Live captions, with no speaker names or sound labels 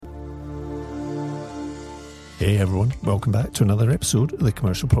Hey everyone, welcome back to another episode of the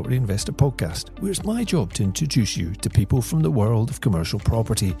Commercial Property Investor Podcast, where it's my job to introduce you to people from the world of commercial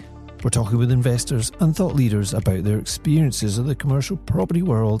property. We're talking with investors and thought leaders about their experiences of the commercial property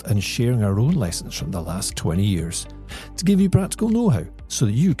world and sharing our own lessons from the last 20 years to give you practical know-how so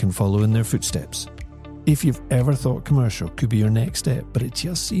that you can follow in their footsteps. If you've ever thought commercial could be your next step, but it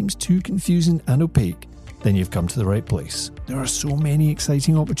just seems too confusing and opaque, then you've come to the right place. There are so many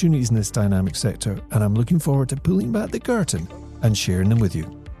exciting opportunities in this dynamic sector, and I'm looking forward to pulling back the curtain and sharing them with you.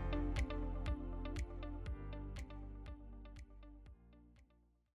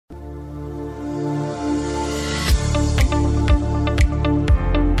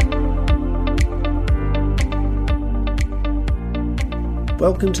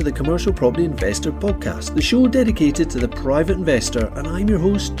 Welcome to the Commercial Property Investor Podcast, the show dedicated to the private investor, and I'm your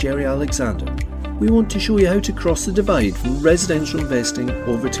host, Jerry Alexander. We want to show you how to cross the divide from residential investing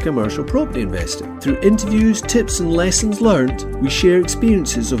over to commercial property investing. Through interviews, tips and lessons learned, we share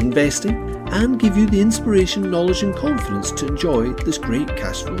experiences of investing and give you the inspiration, knowledge and confidence to enjoy this great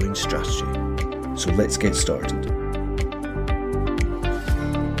cash flowing strategy. So let's get started.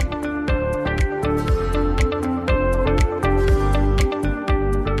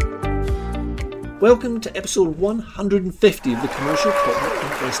 Welcome to episode 150 of the Commercial Property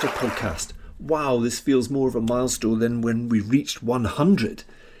Investor Podcast. Wow, this feels more of a milestone than when we reached 100.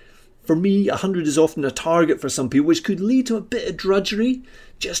 For me, 100 is often a target for some people, which could lead to a bit of drudgery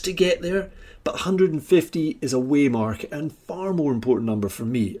just to get there. But 150 is a waymark and far more important number for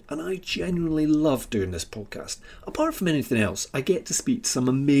me. And I genuinely love doing this podcast. Apart from anything else, I get to speak to some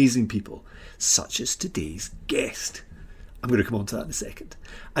amazing people, such as today's guest. I'm going to come on to that in a second.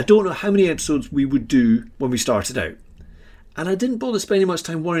 I don't know how many episodes we would do when we started out. And I didn't bother spending much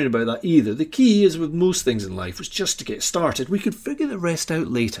time worrying about that either. The key, as with most things in life, was just to get started. We could figure the rest out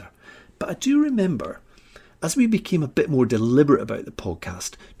later. But I do remember, as we became a bit more deliberate about the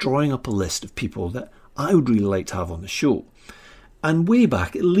podcast, drawing up a list of people that I would really like to have on the show. And way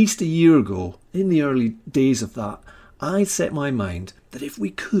back, at least a year ago, in the early days of that, I set my mind that if we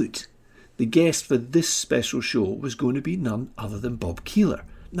could, the guest for this special show was going to be none other than Bob Keiller.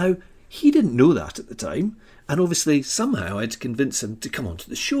 Now, he didn't know that at the time. And obviously, somehow I had to convince him to come onto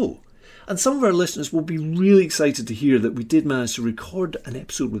the show. And some of our listeners will be really excited to hear that we did manage to record an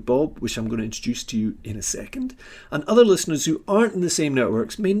episode with Bob, which I'm going to introduce to you in a second. And other listeners who aren't in the same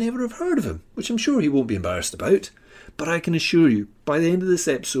networks may never have heard of him, which I'm sure he won't be embarrassed about. But I can assure you, by the end of this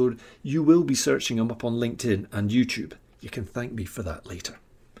episode, you will be searching him up on LinkedIn and YouTube. You can thank me for that later.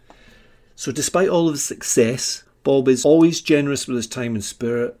 So despite all of his success, Bob is always generous with his time and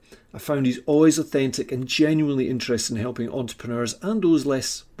spirit. I found he's always authentic and genuinely interested in helping entrepreneurs and those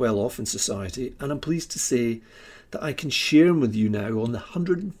less well off in society, and I'm pleased to say that I can share him with you now on the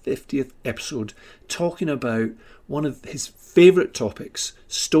 150th episode, talking about one of his favourite topics,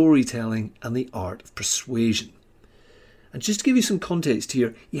 storytelling and the art of persuasion. And just to give you some context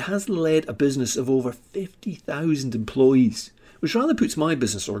here, he has led a business of over 50,000 employees, which rather puts my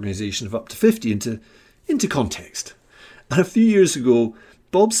business organisation of up to 50 into context. And a few years ago,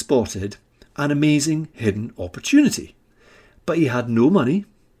 Bob spotted an amazing hidden opportunity. But he had no money,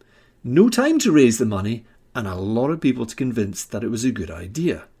 no time to raise the money, and a lot of people to convince that it was a good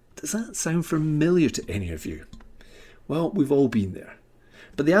idea. Does that sound familiar to any of you? Well, we've all been there.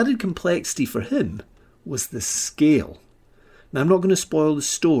 But the added complexity for him was the scale. Now, I'm not going to spoil the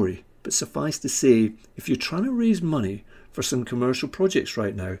story, but suffice to say, if you're trying to raise money for some commercial projects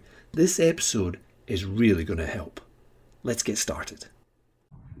right now, this episode is really going to help. Let's get started.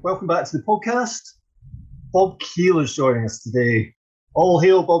 Welcome back to the podcast. Bob Keiller is joining us today. All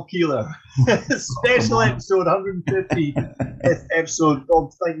hail Bob Keiller. Special episode 150 episode. Bob,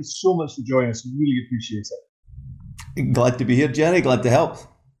 thank you so much for joining us. We really appreciate it. Glad to be here, Jerry. Glad to help.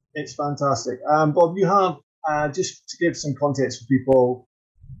 It's fantastic. Bob, you have, just to give some context for people,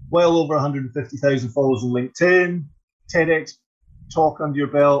 well over 150,000 followers on LinkedIn, TEDx talk under your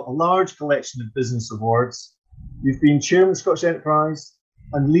belt, a large collection of business awards. You've been chairman of Scottish Enterprise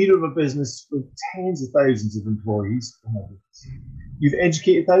and leader of a business with tens of thousands of employees. You've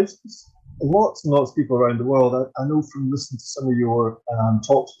educated thousands, lots and lots of people around the world. I know from listening to some of your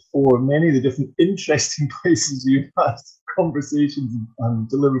talks before, many of the different interesting places you've had conversations and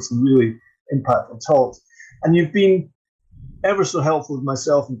delivered some really impactful talks. And you've been ever so helpful with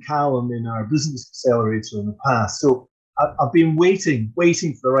myself and Callum in our business accelerator in the past. So I've been waiting for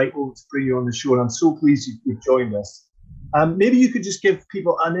the right moment to bring you on the show, and I'm so pleased you've joined us. Maybe you could just give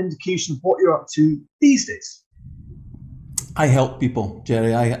people an indication of what you're up to these days. I help people,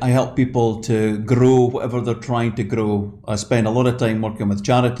 Jerry. I help people to grow whatever they're trying to grow. I spend a lot of time working with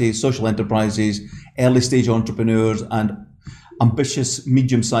charities, social enterprises, early stage entrepreneurs, and ambitious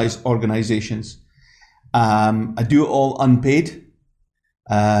medium-sized organizations. I do it all unpaid.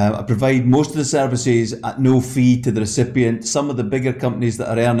 I provide most of the services at no fee to the recipient. Some of the bigger companies that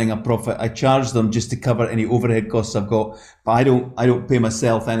are earning a profit, I charge them just to cover any overhead costs I've got. But I don't pay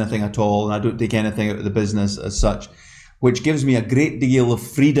myself anything at all, and I don't take anything out of the business as such, which gives me a great deal of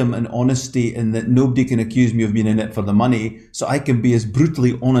freedom and honesty in that nobody can accuse me of being in it for the money. So I can be as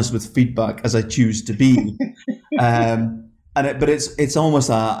brutally honest with feedback as I choose to be. But it's almost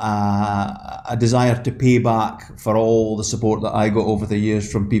a desire to pay back for all the support that I got over the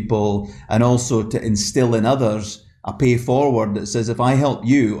years from people, and also to instill in others a pay forward that says, if I help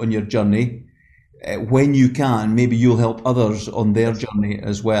you on your journey, when you can, maybe you'll help others on their journey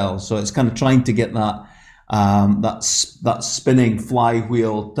as well. So it's kind of trying to get that spinning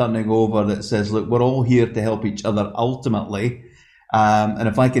flywheel turning over that says, look, we're all here to help each other ultimately. And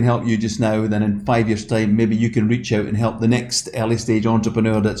if I can help you just now, then in 5 years' time, maybe you can reach out and help the next early stage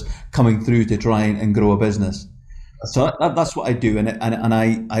entrepreneur that's coming through to try and grow a business. So that's what I do. And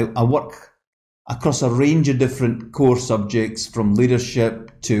I work across a range of different core subjects, from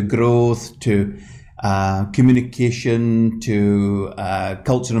leadership to growth to communication to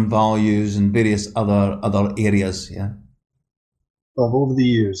culture and values and various other areas. Yeah. Well, over the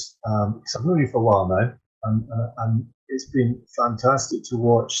years, because I've known you for a while now, and it's been fantastic to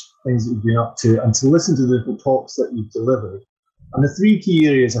watch things that you've been up to and to listen to the different talks that you've delivered. And the three key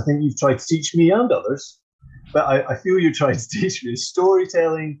areas I think you've tried to teach me and others, but I feel you're trying to teach me, is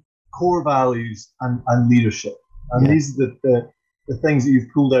storytelling, core values, and leadership. And these are the things that you've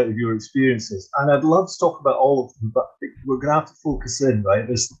pulled out of your experiences. And I'd love to talk about all of them, but we're going to have to focus in, right?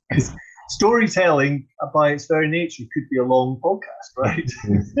 Because storytelling, by its very nature, could be a long podcast, right?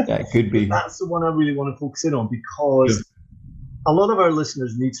 Yeah, it could be. That's the one I really want to focus in on, because a lot of our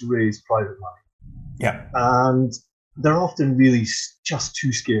listeners need to raise private money. Yeah. And they're often really just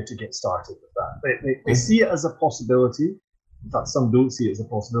too scared to get started with that. They see it as a possibility. In fact, some don't see it as a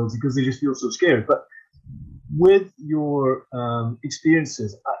possibility because they just feel so scared. But with your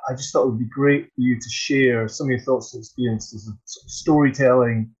experiences, I just thought it would be great for you to share some of your thoughts and experiences of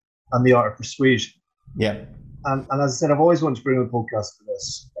storytelling and the art of persuasion. Yeah. And as I said, I've always wanted to bring on the podcast for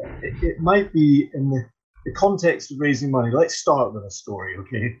this. It might be in the context of raising money. Let's start with a story,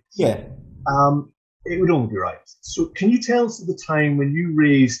 okay? Yeah. It would only be right. So can you tell us the time when you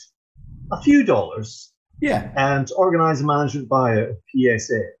raised a few dollars and organise a management buyout of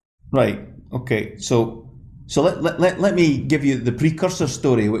PSA? Right. Okay. So let me give you the precursor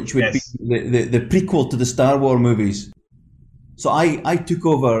story, which would be the prequel to the Star Wars movies. So I took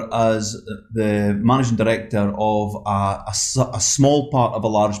over as the managing director of a small part of a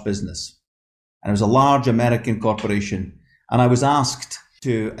large business. And it was a large American corporation. And I was asked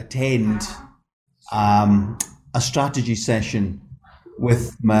to attend a strategy session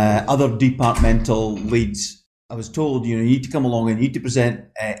with my other departmental leads. I was told, you need to come along and you need to present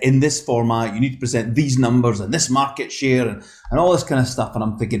in this format, you need to present these numbers and this market share and all this kind of stuff. And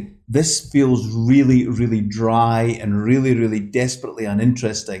I'm thinking, this feels really, really dry and really, really desperately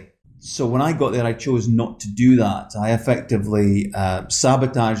uninteresting. So when I got there, I chose not to do that. I effectively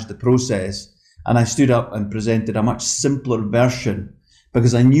sabotaged the process, and I stood up and presented a much simpler version,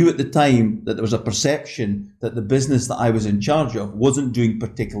 because I knew at the time that there was a perception that the business that I was in charge of wasn't doing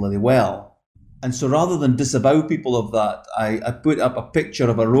particularly well. And so rather than disavow people of that, I put up a picture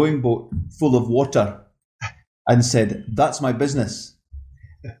of a rowing boat full of water and said, that's my business.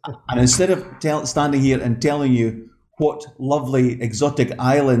 And instead of standing here and telling you what lovely exotic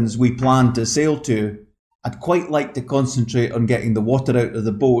islands we plan to sail to, I'd quite like to concentrate on getting the water out of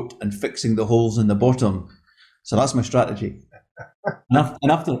the boat and fixing the holes in the bottom. So that's my strategy.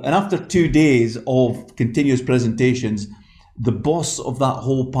 And after 2 days of continuous presentations, the boss of that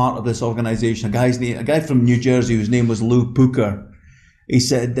whole part of this organization, a guy from New Jersey whose name was Lou Pooker, he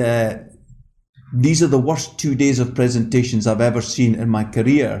said, these are the worst 2 days of presentations I've ever seen in my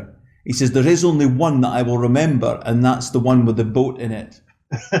career. He says, there is only one that I will remember, and that's the one with the boat in it.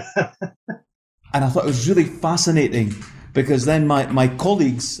 And I thought it was really fascinating, because then my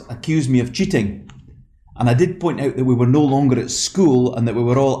colleagues accused me of cheating. And I did point out that we were no longer at school and that we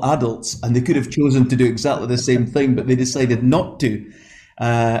were all adults, and they could have chosen to do exactly the same thing, but they decided not to.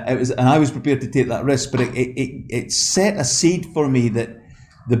 And I was prepared to take that risk, but it set a seed for me that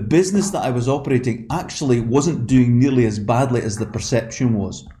the business that I was operating actually wasn't doing nearly as badly as the perception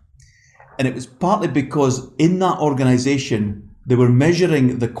was. And it was partly because in that organization, they were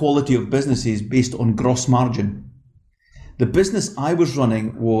measuring the quality of businesses based on gross margin. The business I was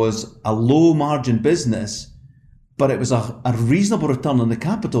running was a low margin business, but it was a reasonable return on the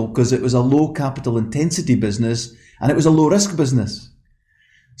capital because it was a low capital intensity business and it was a low risk business.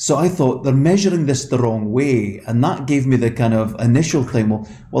 So I thought they're measuring this the wrong way. And that gave me the kind of initial thing,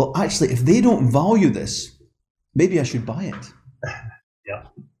 well, actually, if they don't value this, maybe I should buy it. Yeah.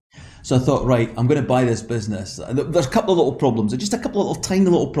 So I thought, right, I'm going to buy this business. There's a couple of little problems, just a couple of little tiny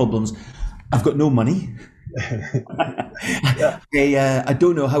little problems. I've got no money. I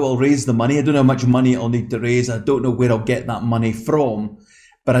don't know how I'll raise the money. I don't know how much money I'll need to raise. I don't know where I'll get that money from.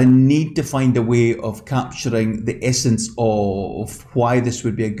 But I need to find a way of capturing the essence of why this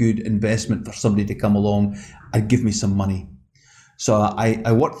would be a good investment for somebody to come along and give me some money. So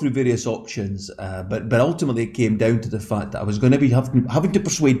I worked through various options, but ultimately it came down to the fact that I was going to be having to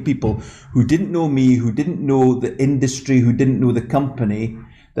persuade people who didn't know me, who didn't know the industry, who didn't know the company,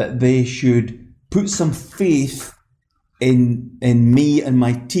 that they should put some faith in me and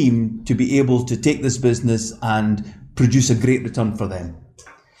my team to be able to take this business and produce a great return for them.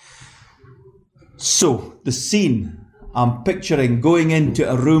 So the scene, I'm picturing going into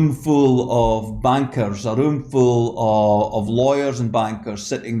a room full of bankers, a room full of lawyers and bankers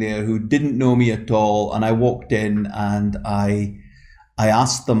sitting there who didn't know me at all. And I walked in and I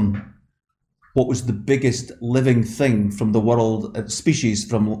asked them what was the biggest living thing from the world, species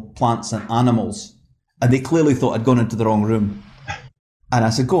from plants and animals. And they clearly thought I'd gone into the wrong room. And I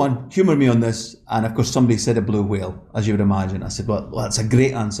said, go on, humour me on this. And of course, somebody said a blue whale, as you would imagine. I said, well, that's a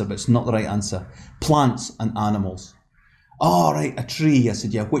great answer, but it's not the right answer. Plants and animals. Oh, right, a tree. I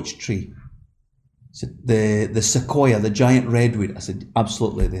said, yeah, which tree? I said, the sequoia, the giant redwood. I said,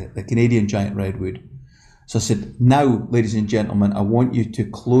 absolutely, the Canadian giant redwood. So I said, now, ladies and gentlemen, I want you to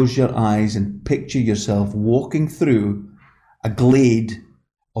close your eyes and picture yourself walking through a glade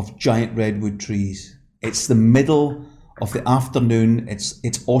of giant redwood trees. It's the middle of the afternoon.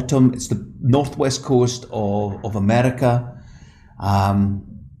 It's autumn. It's the northwest coast of America.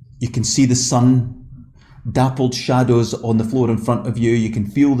 You can see the sun, dappled shadows on the floor in front of you. You can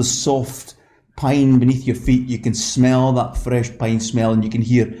feel the soft pine beneath your feet. You can smell that fresh pine smell, and you can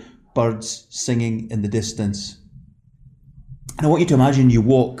hear birds singing in the distance. And I want you to imagine you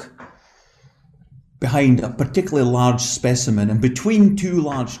walk behind a particularly large specimen, and between two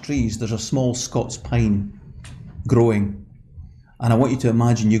large trees there's a small Scots pine growing. And I want you to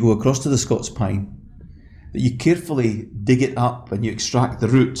imagine you go across to the Scots pine, that you carefully dig it up and you extract the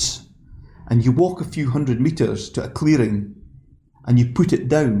roots, and you walk a few hundred meters to a clearing and you put it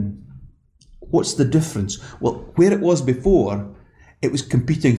down. What's the difference? Well, where it was before, it was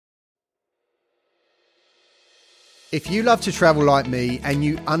competing. If you love to travel like me and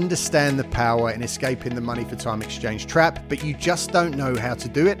you understand the power in escaping the money for time exchange trap, but you just don't know how to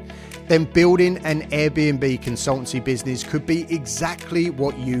do it, then building an Airbnb consultancy business could be exactly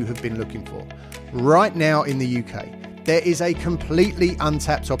what you have been looking for. Right now in the UK, there is a completely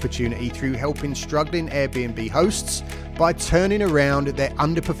untapped opportunity through helping struggling Airbnb hosts by turning around their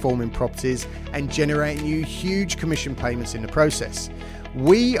underperforming properties and generating you huge commission payments in the process.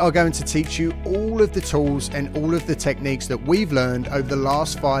 We are going to teach you all of the tools and all of the techniques that we've learned over the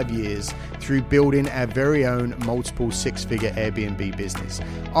last 5 years through building our very own multiple six-figure Airbnb business,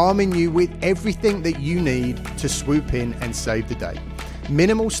 arming you with everything that you need to swoop in and save the day.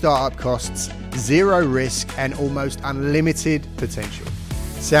 Minimal startup costs, zero risk, and almost unlimited potential.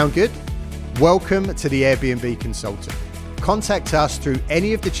 Sound good? Welcome to the Airbnb Consultant. Contact us through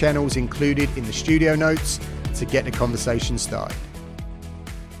any of the channels included in the studio notes to get the conversation started.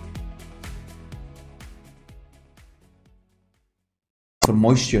 For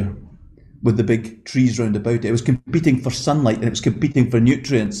moisture with the big trees round about it. It was competing for sunlight and it was competing for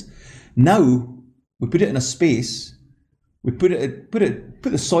nutrients. Now we put it in a space, we put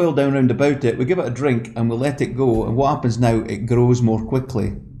the soil down round about it, we give it a drink and we let it go, and what happens now? It grows more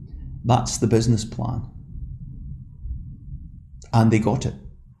quickly. That's the business plan. And they got it.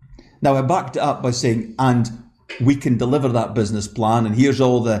 Now I backed it up by saying, and we can deliver that business plan, and here's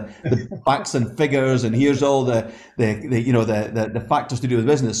all the facts and figures, and here's all the factors to do with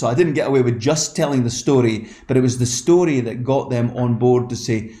business. So I didn't get away with just telling the story, but it was the story that got them on board to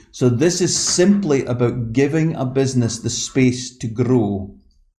say, so this is simply about giving a business the space to grow.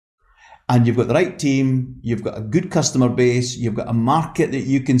 And you've got the right team, you've got a good customer base, you've got a market that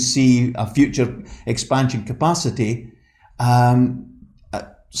you can see a future expansion capacity.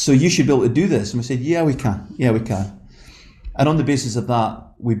 So you should be able to do this. And we said, yeah, we can. Yeah, we can. And on the basis of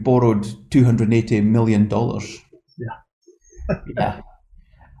that, we borrowed $280 million. Yeah. Yeah.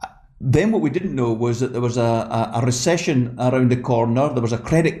 Then what we didn't know was that there was a recession around the corner, there was a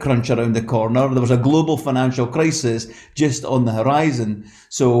credit crunch around the corner, there was a global financial crisis just on the horizon.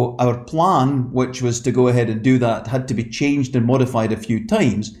 So our plan, which was to go ahead and do that, had to be changed and modified a few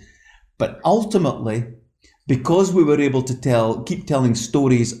times. But ultimately, because we were able to keep telling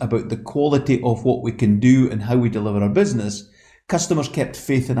stories about the quality of what we can do and how we deliver our business, customers kept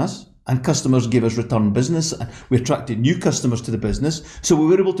faith in us. And customers gave us return business. We attracted new customers to the business. So we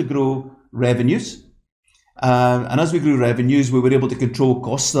were able to grow revenues. And as we grew revenues, we were able to control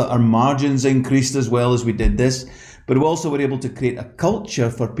costs, that our margins increased as well as we did this. But we also were able to create a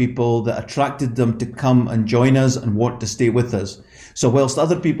culture for people that attracted them to come and join us and want to stay with us. So whilst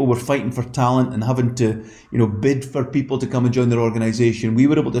other people were fighting for talent and having to, bid for people to come and join their organization, we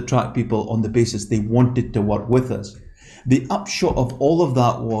were able to attract people on the basis they wanted to work with us. The upshot of all of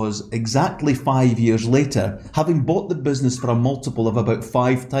that was exactly 5 years later, having bought the business for a multiple of about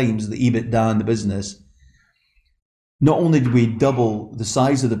 5 times the EBITDA in the business, not only did we double the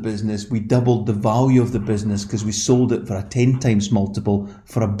size of the business, we doubled the value of the business because we sold it for a 10 times multiple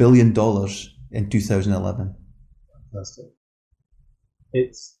for $1 billion in 2011. Fantastic.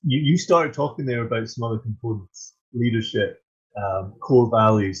 You started talking there about some other components, leadership, core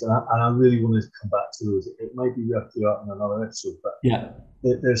values, and I really want to come back to those. It might be we have to do that in another episode, but yeah,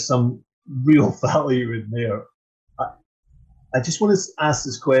 there's some real value in there. I just want to ask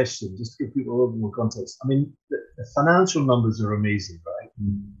this question, just to give people a little more context. I mean, the financial numbers are amazing, right?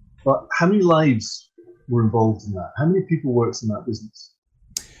 But how many lives were involved in that? How many people worked in that business?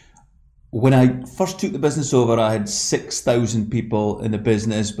 When I first took the business over, I had 6,000 people in the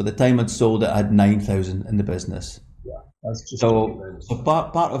business. By the time I'd sold it, I had 9,000 in the business. That's just so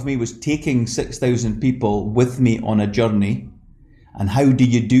part of me was taking 6,000 people with me on a journey. And how do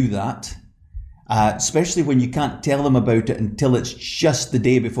you do that? Especially when you can't tell them about it until it's just the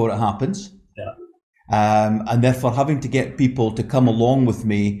day before it happens. Yeah. And therefore having to get people to come along with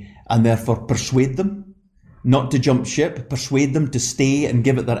me and therefore persuade them not to jump ship, persuade them to stay and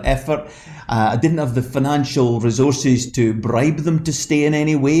give it their effort. I didn't have the financial resources to bribe them to stay in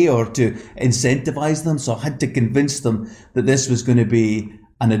any way or to incentivize them. So I had to convince them that this was going to be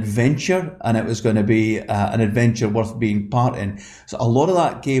an adventure and it was going to be an adventure worth being part in. So a lot of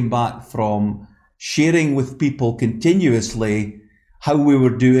that came back from sharing with people continuously how we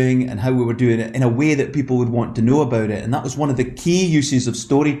were doing and how we were doing it in a way that people would want to know about it. And that was one of the key uses of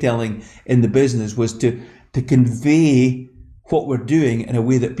storytelling in the business, was to convey what we're doing in a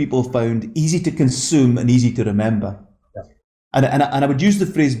way that people found easy to consume and easy to remember. Yeah. And I would use the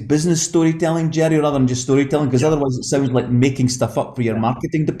phrase business storytelling, Jerry, rather than just storytelling, because otherwise it sounds like making stuff up for your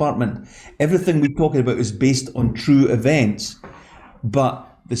marketing department. Everything we're talking about is based on true events. But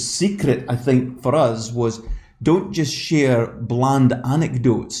the secret, I think, for us was, don't just share bland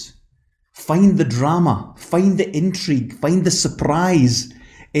anecdotes. Find the drama, find the intrigue, find the surprise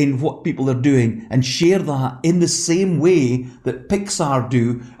in what people are doing, and share that in the same way that Pixar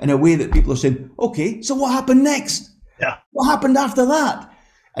do, in a way that people are saying, okay, so what happened next? Yeah. What happened after that?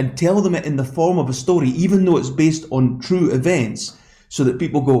 And tell them it in the form of a story, even though it's based on true events, so that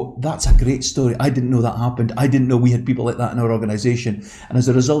people go, that's a great story. I didn't know that happened. I didn't know we had people like that in our organization. And as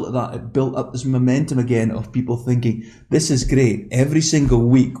a result of that, it built up this momentum again of people thinking, this is great. Every single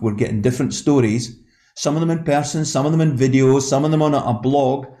week we're getting different stories, some of them in person, some of them in videos, some of them on a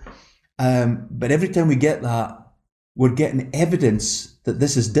blog. But every time we get that, we're getting evidence that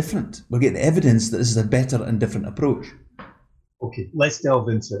this is different. We're getting evidence that this is a better and different approach. Okay, let's delve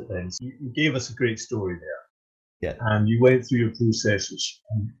into it then. So you gave us a great story there. Yeah. And you went through your process, which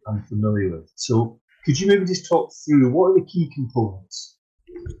I'm familiar with. So could you maybe just talk through what are the key components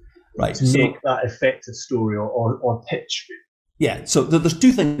to make that effective story or pitch? Yeah, so there's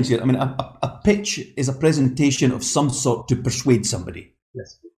two things here. I mean, a pitch is a presentation of some sort to persuade somebody.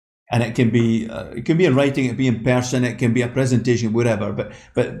 Yes. And it can be in writing, it can be in person, it can be a presentation, whatever.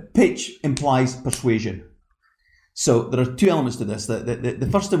 But pitch implies persuasion. So there are two elements to this. The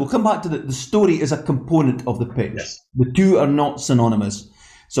first thing, we'll come back to the story is a component of the pitch. Yes. The two are not synonymous.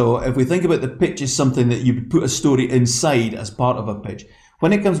 So if we think about the pitch as something that you put a story inside as part of a pitch,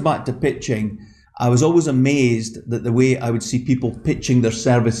 when it comes back to pitching, I was always amazed that the way I would see people pitching their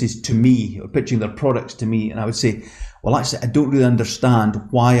services to me or pitching their products to me, and I would say, well, actually, I don't really understand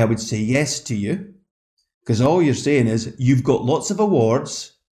why I would say yes to you, because all you're saying is you've got lots of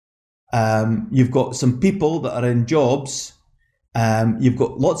awards, you've got some people that are in jobs, you've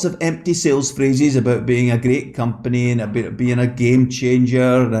got lots of empty sales phrases about being a great company and about being a game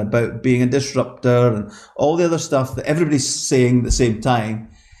changer and about being a disruptor and all the other stuff that everybody's saying at the same time.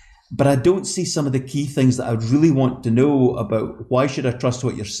 but I don't see some of the key things that I would really want to know about. Why should I trust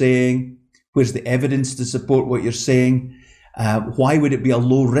what you're saying? Where's the evidence to support what you're saying? Why would it be a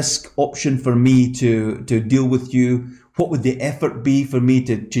low risk option for me to deal with you? What would the effort be for me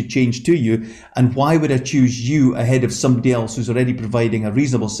to change to you? And why would I choose you ahead of somebody else who's already providing a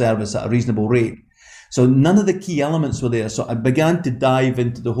reasonable service at a reasonable rate? So none of the key elements were there. So I began to dive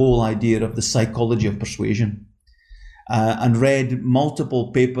into the whole idea of the psychology of persuasion, and read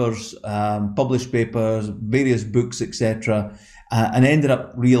multiple papers, published papers, various books, etc. And ended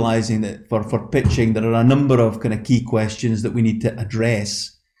up realizing that for pitching, there are a number of kind of key questions that we need to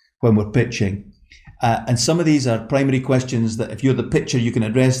address when we're pitching. And some of these are primary questions that if you're the pitcher, you can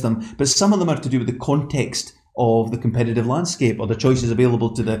address them, but some of them are to do with the context of the competitive landscape or the choices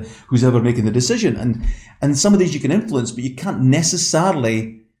available to who's ever making the decision. And some of these you can influence, but you can't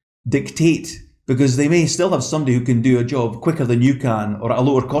necessarily dictate, because they may still have somebody who can do a job quicker than you can or at a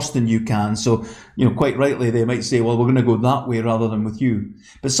lower cost than you can. So, quite rightly, they might say, well, we're going to go that way rather than with you.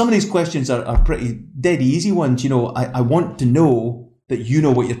 But some of these questions are pretty dead easy ones. I want to know that you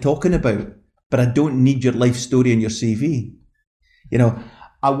know what you're talking about, but I don't need your life story and your CV.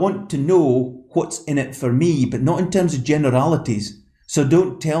 I want to know what's in it for me, but not in terms of generalities. So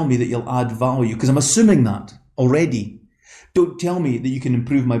don't tell me that you'll add value, because I'm assuming that already. Don't tell me that you can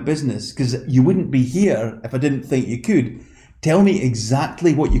improve my business, because you wouldn't be here if I didn't think you could. Tell me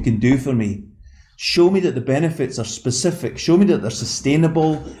exactly what you can do for me. Show me that the benefits are specific. Show me that they're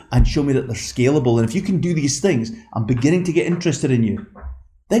sustainable, and show me that they're scalable. And if you can do these things, I'm beginning to get interested in you.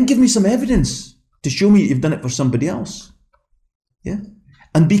 Then give me some evidence to show me that you've done it for somebody else. Yeah?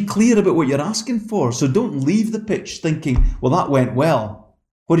 And be clear about what you're asking for. So don't leave the pitch thinking, well, that went well.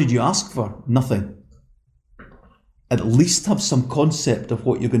 What did you ask for? Nothing. At least have some concept of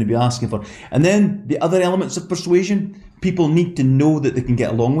what you're going to be asking for. And then the other elements of persuasion, people need to know that they can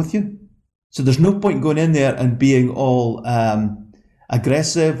get along with you. So there's no point going in there and being all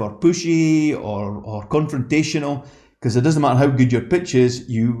aggressive or pushy or confrontational, because it doesn't matter how good your pitch is,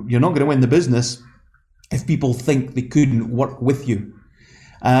 you're not going to win the business if people think they couldn't work with you.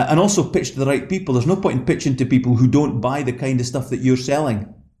 And also pitch to the right people. There's no point in pitching to people who don't buy the kind of stuff that you're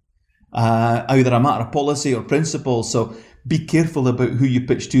selling. Either a matter of policy or principle. So be careful about who you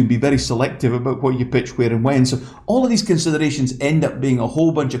pitch to and be very selective about what you pitch, where and when. So all of these considerations end up being a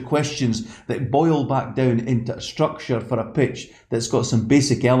whole bunch of questions that boil back down into a structure for a pitch that's got some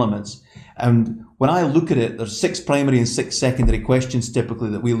basic elements. And when I look at it, there's 6 primary and 6 secondary questions typically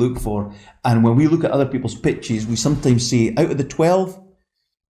that we look for. And when we look at other people's pitches, we sometimes see out of the 12,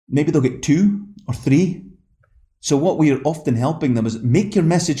 maybe they'll get 2 or 3. So what we are often helping them is make your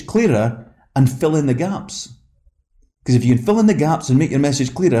message clearer and fill in the gaps. Because if you can fill in the gaps and make your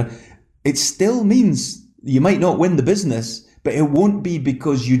message clearer, it still means you might not win the business, but it won't be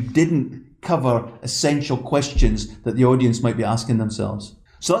because you didn't cover essential questions that the audience might be asking themselves.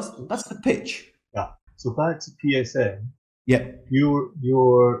 So that's the pitch. Yeah. So back to PSN. Yeah.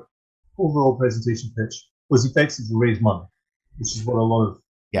 Your overall presentation pitch was effective to raise money, which is what a lot of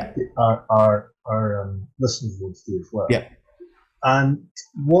our listeners want to do as well. Yeah. And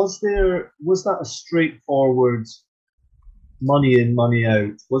was that a straightforward money in, money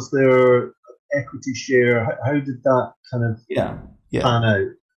out? Was there equity share? How did that kind of pan out?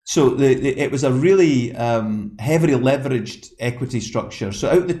 So it was a really heavily leveraged equity structure. So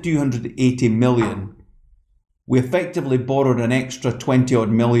out of the 280 million, we effectively borrowed an extra 20 odd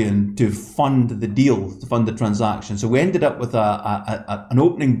million to fund the deal, to fund the transaction. So we ended up with an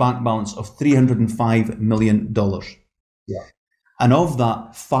opening bank balance of $305 million. Yeah. And of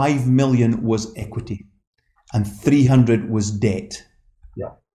that, 5 million was equity and 300 was debt. Yeah.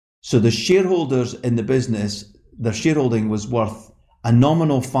 So the shareholders in the business, their shareholding was worth a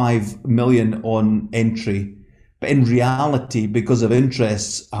nominal 5 million on entry. But in reality, because of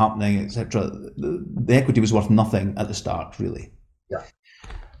interests happening, etc., the equity was worth nothing at the start, really. Yeah.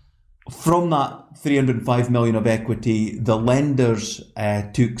 From that 305 million of equity, the lenders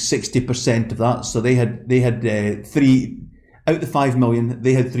took 60% of that. So they had 3 out of the 5 million,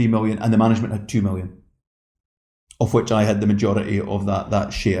 they had 3 million, and the management had 2 million, of which I had the majority of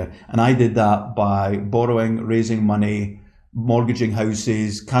that share. And I did that by borrowing, raising money, mortgaging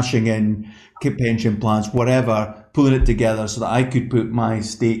houses, cashing in, pension plans, whatever, pulling it together so that I could put my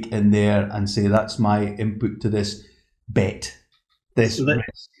stake in there and say, that's my input to this bet.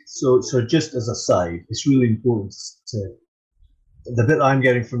 So just as a side, it's really important the bit I'm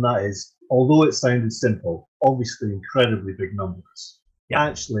getting from that is, although it sounded simple, obviously incredibly big numbers. Yeah.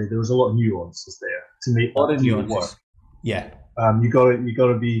 Actually, there was a lot of nuances there to make that deal work. Yeah. You got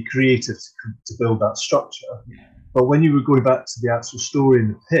to be creative to build that structure. But when you were going back to the actual story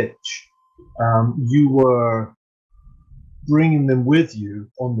and the pitch, you were bringing them with you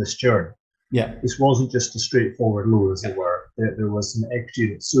on this journey. Yeah. This wasn't just a straightforward load, as it were. There was some equity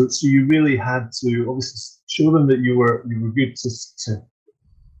in it. So you really had to obviously show them that you were good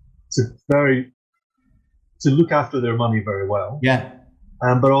to look after their money very well. Yeah.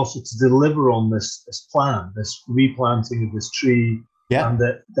 But also to deliver on this plan, this replanting of this tree, and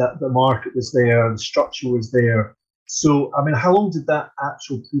that the market was there, the structure was there. So, I mean, how long did that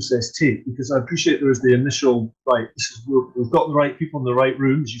actual process take? Because I appreciate there's the initial, right, we've got the right people in the right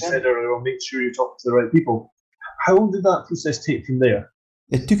rooms. You said earlier on, make sure you talk to the right people. How long did that process take from there?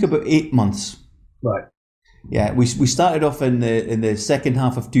 It took about 8 months. Right. Yeah, we started off in the second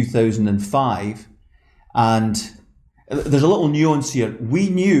half of 2005, and there's a little nuance here. We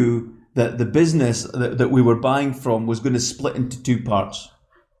knew that the business that we were buying from was going to split into two parts.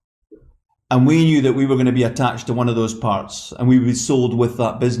 And we knew that we were going to be attached to one of those parts, and we would be sold with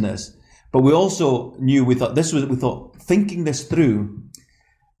that business. But we also knew, we thought thinking this through,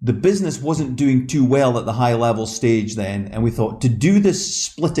 the business wasn't doing too well at the high level stage then. And we thought to do this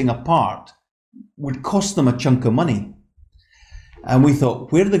splitting apart would cost them a chunk of money. And we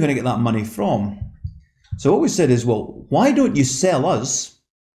thought, where are they going to get that money from? So what we said is, well, why don't you sell us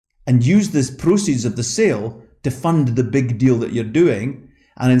and use the proceeds of the sale to fund the big deal that you're doing?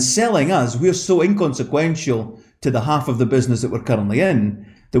 And in selling us, we're so inconsequential to the half of the business that we're currently in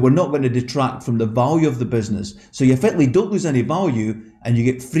that we're not going to detract from the value of the business. So you effectively don't lose any value and you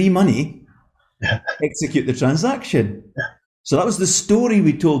get free money, execute the transaction. So that was the story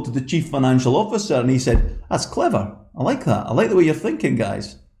we told to the chief financial officer. And he said, that's clever. I like that. I like the way you're thinking,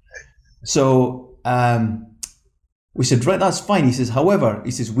 guys. So we said, right, that's fine. He says, however,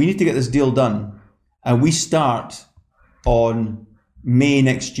 we need to get this deal done. And we start on May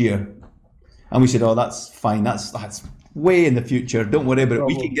next year. And we said, oh, that's fine. That's way in the future. Don't worry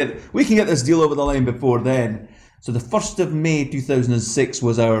about it. We can get this deal over the line before then. So the 1st of May 2006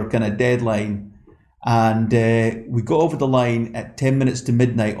 was our kind of deadline. And we got over the line at 10 minutes to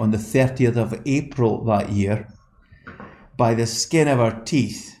midnight on the 30th of April that year by the skin of our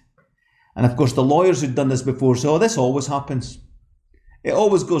teeth. And of course, the lawyers who'd done this before said, oh, this always happens. It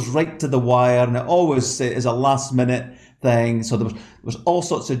always goes right to the wire, and it always is a last minute thing. So there was all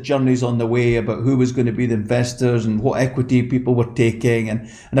sorts of journeys on the way about who was going to be the investors and what equity people were taking. And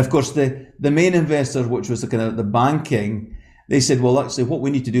of course, the main investors, which was the kind of the banking, they said, well, actually, what we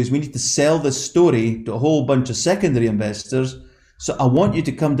need to do is we need to sell this story to a whole bunch of secondary investors. So I want you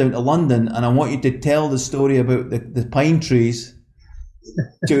to come down to London and I want you to tell the story about the pine trees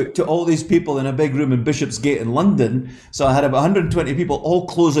to all these people in a big room in Bishopsgate in London. So I had about 120 people all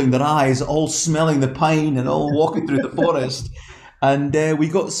closing their eyes, all smelling the pine and all walking through the forest. And we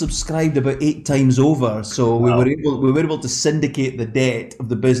got subscribed about 8 times over. So we were able to syndicate the debt of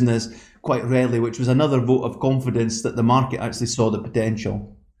the business quite readily, which was another vote of confidence that the market actually saw the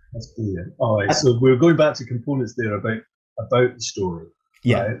potential. That's brilliant. All right, so we're going back to components there about the story.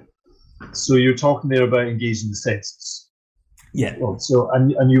 Yeah. Right? So you're talking there about engaging the senses. Yeah. Well, so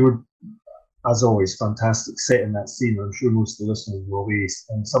and you were, as always, fantastic setting that scene. I'm sure most of the listeners will be,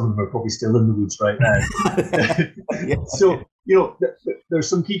 and some of them are probably still in the woods right now. Yeah. So there's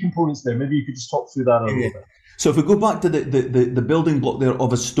some key components there. Maybe you could just talk through that a little bit. So if we go back to the building block there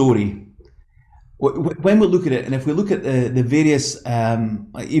of a story, when we look at it, and if we look at the various,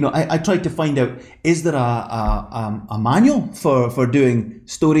 I tried to find out, is there a manual for doing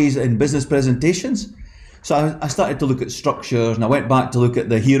stories and business presentations? So I started to look at structures, and I went back to look at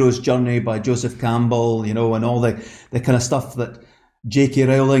The Hero's Journey by Joseph Campbell, and all the kind of stuff that J.K.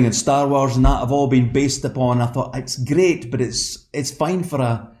 Rowling and Star Wars and that have all been based upon. I thought, it's great, but it's fine for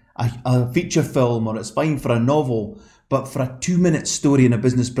a feature film, or it's fine for a novel, but for a 2-minute story in a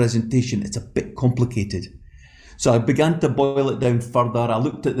business presentation, it's a bit complicated. So I began to boil it down further. I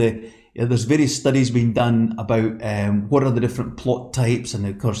looked at there's various studies being done about what are the different plot types, and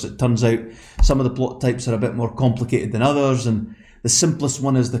of course it turns out some of the plot types are a bit more complicated than others, and the simplest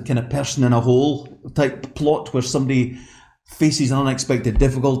one is the kind of person in a hole type plot where somebody faces an unexpected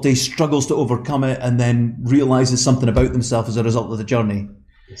difficulty, struggles to overcome it, and then realizes something about themselves as a result of the journey.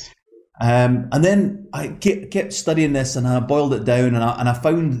 Yes. And then I kept studying this, and I boiled it down, and I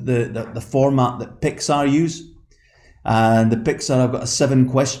found the format that Pixar use. And the Pixar have got a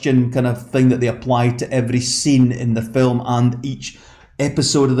 7-question kind of thing that they apply to every scene in the film and each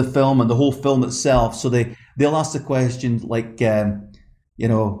episode of the film and the whole film itself. So they'll ask the questions like,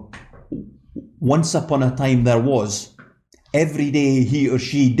 once upon a time there was, every day he or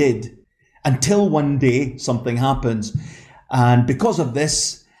she did, until one day something happens. And because of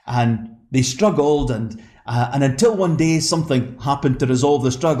this, and they struggled, and And until one day something happened to resolve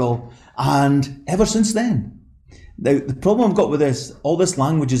the struggle, and ever since then. Now, the problem I've got with this, all this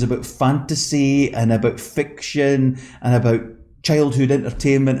language is about fantasy and about fiction and about childhood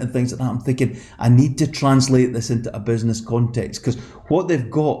entertainment and things like that. I'm thinking, I need to translate this into a business context, because what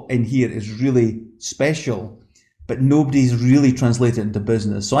they've got in here is really special, but nobody's really translated it into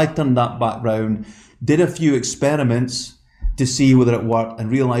business. So I turned that back round, did a few experiments to see whether it worked,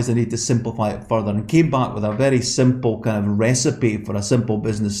 and realised I need to simplify it further, and came back with a very simple kind of recipe for a simple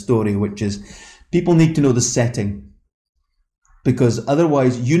business story, which is people need to know the setting. Because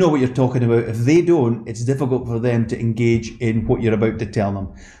otherwise, you know what you're talking about. If they don't, it's difficult for them to engage in what you're about to tell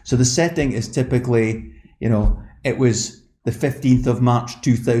them. So the setting is typically, it was the 15th of March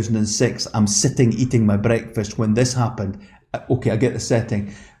 2006. I'm sitting eating my breakfast when this happened. Okay, I get the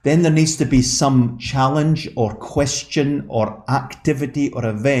setting. Then there needs to be some challenge or question or activity or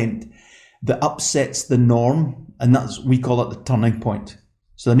event that upsets the norm. And we call it the turning point.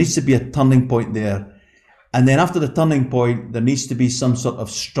 So there needs to be a turning point there. And then after the turning point, there needs to be some sort of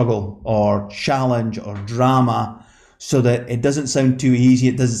struggle or challenge or drama, so that it doesn't sound too easy,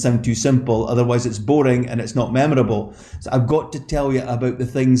 it doesn't sound too simple, otherwise it's boring and it's not memorable. So I've got to tell you about the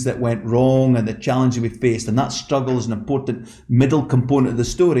things that went wrong and the challenges we faced, and that struggle is an important middle component of the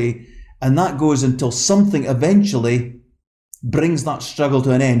story, and that goes until something eventually brings that struggle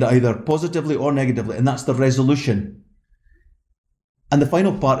to an end, either positively or negatively, and that's the resolution. And the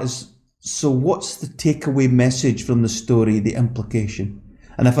final part is, so what's the takeaway message from the story, the implication?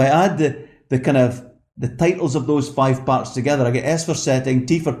 And if I add the titles of those 5 parts together, I get S for setting,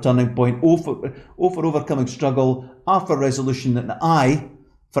 T for turning point, O for overcoming struggle, R for resolution, and I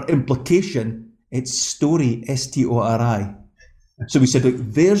for implication. It's story, S-T-O-R-I. So we said, look,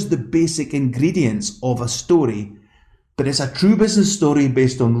 there's the basic ingredients of a story, but it's a true business story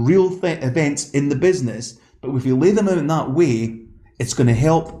based on real events in the business. But if you lay them out in that way, it's going to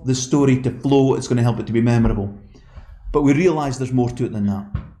help the story to flow. It's going to help it to be memorable. But we realised there's more to it than that.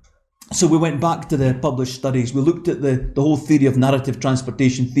 So we went back to the published studies. We looked at the whole theory of narrative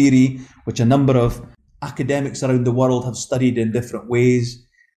transportation theory, which a number of academics around the world have studied in different ways.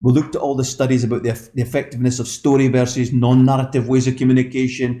 We looked at all the studies about the effectiveness of story versus non-narrative ways of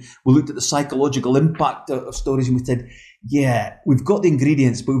communication. We looked at the psychological impact of stories, and we said, yeah, we've got the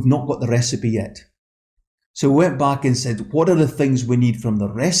ingredients, but we've not got the recipe yet. So we went back and said, what are the things we need from the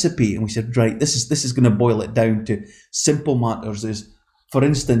recipe? And we said, right, this is going to boil it down to simple matters. Is, for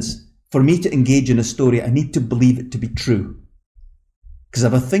instance, for me to engage in a story, I need to believe it to be true. Because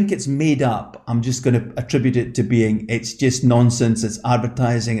if I think it's made up, I'm just going to attribute it to being, it's just nonsense, it's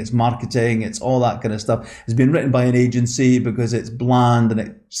advertising, it's marketing, it's all that kind of stuff. It's been written by an agency because it's bland and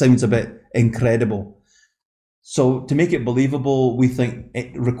it sounds a bit incredible. So to make it believable, we think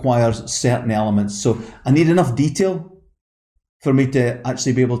it requires certain elements. So I need enough detail for me to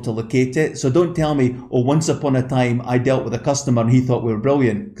actually be able to locate it. So don't tell me, oh, once upon a time I dealt with a customer and he thought we were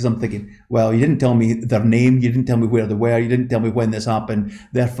brilliant. Because I'm thinking, well, you didn't tell me their name, you didn't tell me where they were, you didn't tell me when this happened.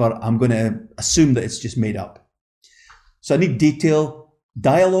 Therefore, I'm going to assume that it's just made up. So I need detail,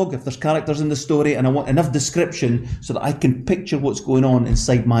 dialogue if there's characters in the story, and I want enough description so that I can picture what's going on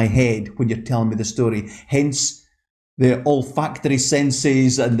inside my head when you're telling me the story. Hence the olfactory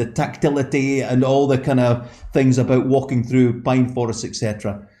senses and the tactility and all the kind of things about walking through pine forests,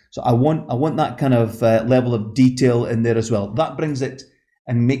 etc. So I want that kind of level of detail in there as well. That brings it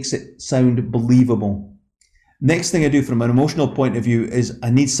and makes it sound believable. Next thing I do from an emotional point of view is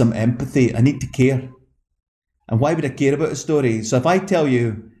I need some empathy. I need to care. And why would I care about a story? So if I tell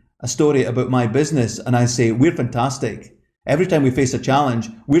you a story about my business and I say, we're fantastic, every time we face a challenge,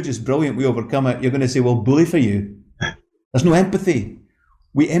 we're just brilliant, we overcome it, you're going to say, well, bully for you. There's no empathy.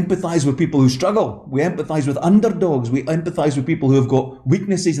 We empathise with people who struggle. We empathise with underdogs. We empathise with people who have got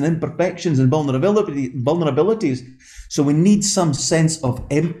weaknesses and imperfections and vulnerabilities. So we need some sense of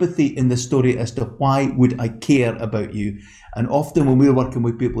empathy in the story as to why would I care about you. And often when we're working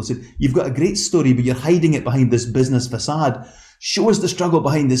with people, say, you've got a great story, but you're hiding it behind this business facade. Show us the struggle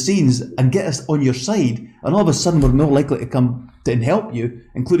behind the scenes and get us on your side. And all of a sudden, we're more likely to come to and help you,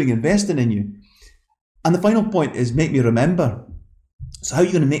 including investing in you. And the final point is make me remember. So how are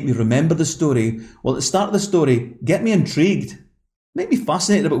you going to make me remember the story? Well, at the start of the story, get me intrigued. Make me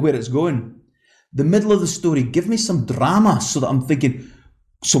fascinated about where it's going. The middle of the story, give me some drama so that I'm thinking,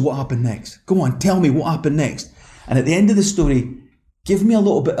 so what happened next? Go on, tell me what happened next. And at the end of the story, give me a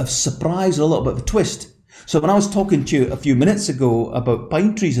little bit of surprise or a little bit of a twist. So when I was talking to you a few minutes ago about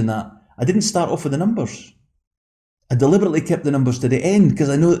pine trees and that, I didn't start off with the numbers. I deliberately kept the numbers to the end because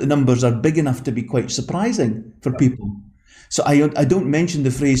I know that the numbers are big enough to be quite surprising for people. So I don't mention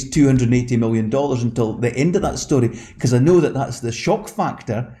the phrase $280 million until the end of that story, because I know that that's the shock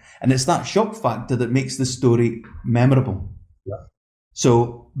factor, and it's that shock factor that makes the story memorable. Yeah.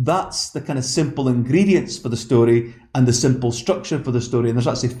 So that's the kind of simple ingredients for the story and the simple structure for the story. And there's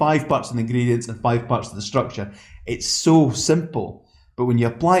actually 5 parts of the ingredients and 5 parts of the structure. It's so simple, but when you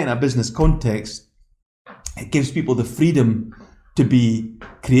apply it in a business context, it gives people the freedom to be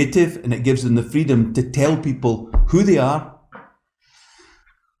creative, and it gives them the freedom to tell people who they are,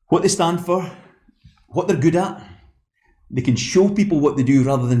 what they stand for, what they're good at. They can show people what they do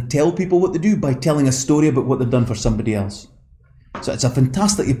rather than tell people what they do by telling a story about what they've done for somebody else. So it's a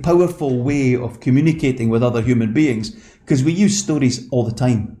fantastically powerful way of communicating with other human beings, because we use stories all the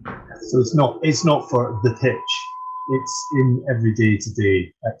time. So it's not for the pitch. It's in everyday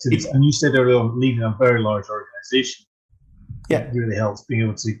to-day activities. And you said earlier on, leading a very large organisation. Yeah. It really helps being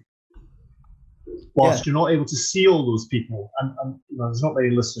able to, whilst you're not able to see all those people, and there's not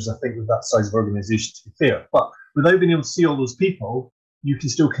many listeners, I think, with that size of organisation, to be fair, but without being able to see all those people, you can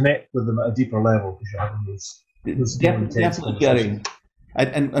still connect with them at a deeper level because you're having those definitely, Jerry.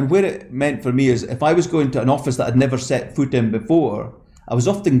 And where it meant for me is, if I was going to an office that I'd never set foot in before, I was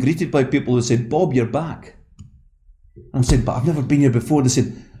often greeted by people who said, "Bob, you're back." And I said, "But I've never been here before." They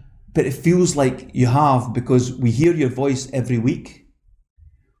said, "But it feels like you have, because we hear your voice every week.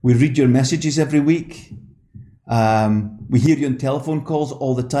 We read your messages every week. We hear you on telephone calls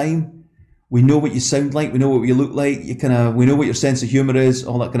all the time. We know what you sound like. We know what you look like. We know what your sense of humour is,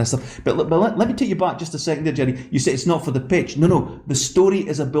 all that kind of stuff." But let me take you back just a second there, Jerry. You say it's not for the pitch. No. The story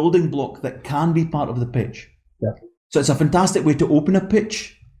is a building block that can be part of the pitch. Yeah. So it's a fantastic way to open a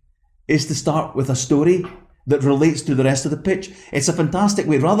pitch, is to start with a story that relates to the rest of the pitch. It's a fantastic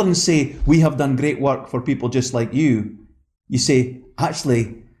way, rather than say, "We have done great work for people just like you," you say,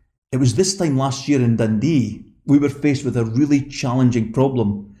 "Actually, it was this time last year in Dundee, we were faced with a really challenging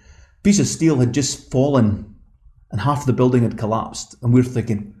problem. A piece of steel had just fallen and half the building had collapsed. And we're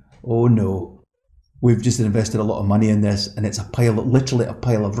thinking, oh no, we've just invested a lot of money in this, and it's literally a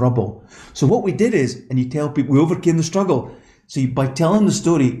pile of rubble. So what we did is," and you tell people, "we overcame the struggle." So by telling the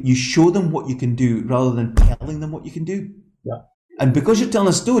story, you show them what you can do rather than telling them what you can do. Yeah. And because you're telling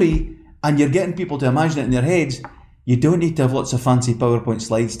a story and you're getting people to imagine it in their heads, you don't need to have lots of fancy PowerPoint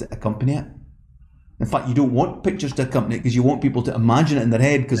slides to accompany it. In fact, you don't want pictures to accompany it, because you want people to imagine it in their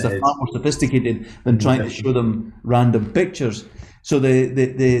head, because they're far more sophisticated than trying to show them random pictures. So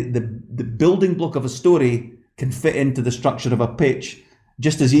the building block of a story can fit into the structure of a pitch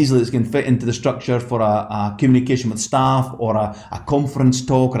just as easily as it can fit into the structure for a communication with staff, or a conference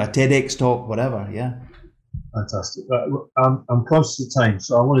talk, or a TEDx talk, whatever. Yeah. Fantastic. Right, I'm conscious of time,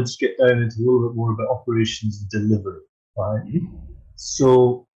 so I want to just get down into a little bit more about operations and delivery. Right. Mm-hmm.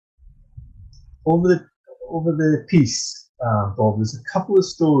 So over the piece, Bob, there's a couple of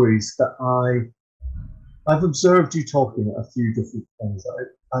stories that I've observed you talking at a few different things, right?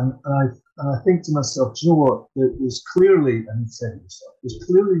 And I think to myself, do you know what? There's clearly, and you said it yourself, there's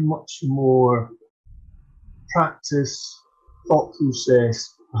clearly much more practice, thought process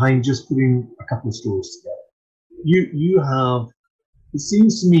behind just putting a couple of stories together. You have, it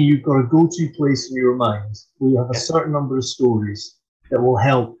seems to me, you've got a go-to place in your mind where you have a certain number of stories that will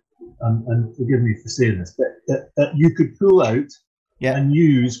help, and forgive me for saying this, but that you could pull out and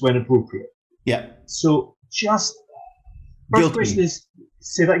use when appropriate. Yeah. So just first question is,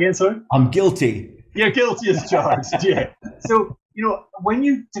 say that again, sorry? I'm guilty. You're guilty as charged, yeah. So, when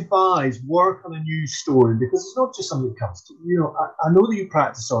you work on a new story, because it's not just something that comes to you, I know that you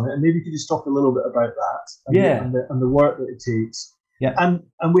practice on it, and maybe you could just talk a little bit about that and the work that it takes. Yeah.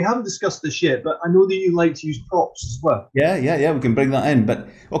 And we haven't discussed this yet, but I know that you like to use props as well. Yeah, we can bring that in. But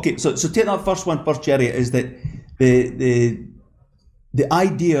okay, so take that first one first, Jerry, is that the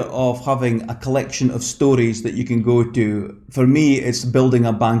idea of having a collection of stories that you can go to, for me, it's building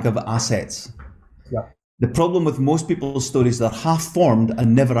a bank of assets. Yeah. The problem with most people's stories, they're half-formed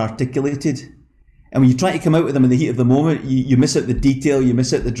and never articulated. And when you try to come out with them in the heat of the moment, you miss out the detail, you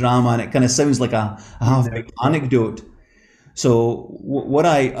miss out the drama, and it kind of sounds like a half-baked anecdote. So what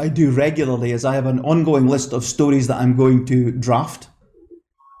I do regularly is I have an ongoing list of stories that I'm going to draft.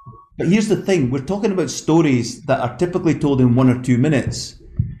 But here's the thing, we're talking about stories that are typically told in 1 or 2 minutes.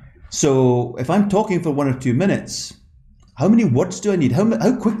 So if I'm talking for 1 or 2 minutes, how many words do I need?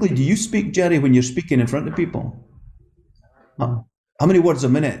 How quickly do you speak, Jerry, when you're speaking in front of people? How many words a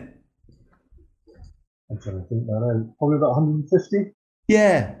minute? I'm trying to think that out. Probably about 150?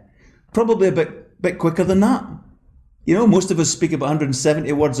 Yeah, probably a bit quicker than that. Most of us speak about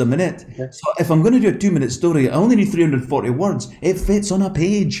 170 words a minute. Okay. So if I'm going to do a 2-minute story, I only need 340 words. It fits on a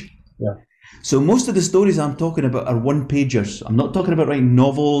page. Yeah. So most of the stories I'm talking about are one-pagers. I'm not talking about writing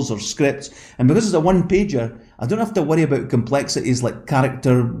novels or scripts. And because it's a one-pager, I don't have to worry about complexities like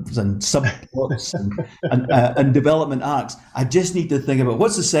characters and subplots and development arcs. I just need to think about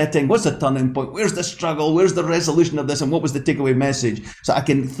what's the setting, what's the turning point, where's the struggle, where's the resolution of this, and what was the takeaway message. So I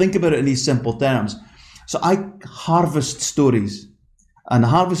can think about it in these simple terms. So I harvest stories. And I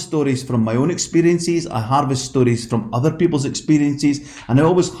harvest stories from my own experiences, I harvest stories from other people's experiences, and I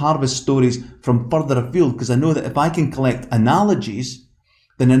always harvest stories from further afield, because I know that if I can collect analogies,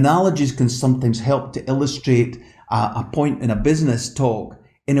 then analogies can sometimes help to illustrate a point in a business talk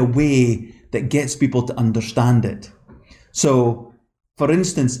in a way that gets people to understand it. So, for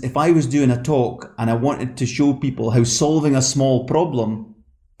instance, if I was doing a talk and I wanted to show people how solving a small problem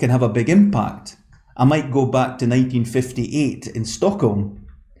can have a big impact, I might go back to 1958 in Stockholm,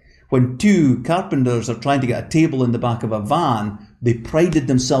 when two carpenters are trying to get a table in the back of a van. They prided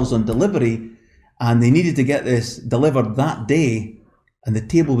themselves on delivery, and they needed to get this delivered that day, and the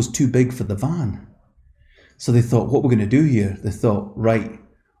table was too big for the van. So they thought, what we're going to do here? They thought, right,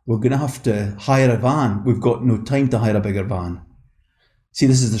 we're going to have to hire a van. We've got no time to hire a bigger van. See,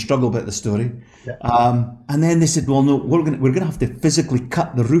 this is the struggle bit of the story. Yeah. And then they said, well, no, we're going to have to physically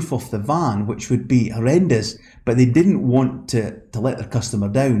cut the roof off the van, which would be horrendous. But they didn't want to let their customer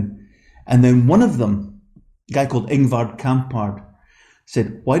down. And then one of them, a guy called Ingvar Kamprad,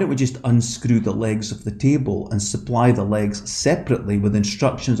 said, why don't we just unscrew the legs of the table and supply the legs separately with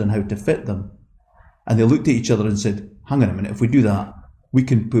instructions on how to fit them? And they looked at each other and said, hang on a minute, if we do that, we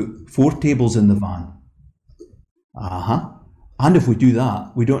can put 4 tables in the van. And if we do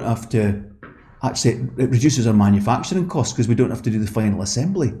that, we don't have to, actually, it reduces our manufacturing costs because we don't have to do the final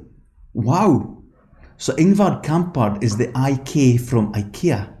assembly. Wow. So Ingvar Kamprad is the IK from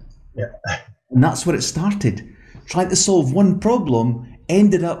IKEA. Yeah. And that's where it started. Trying to solve one problem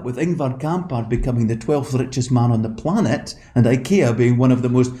ended up with Ingvar Kamprad becoming the 12th richest man on the planet and IKEA being one of the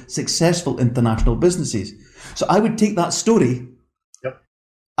most successful international businesses. So I would take that story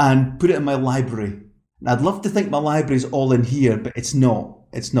and put it in my library. I'd love to think my library's all in here, but it's not.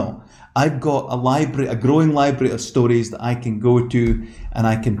 It's not. I've got a library, a growing library of stories that I can go to, and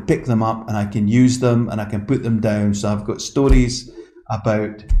I can pick them up and I can use them and I can put them down. So I've got stories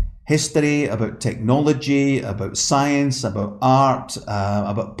about history, about technology, about science, about art,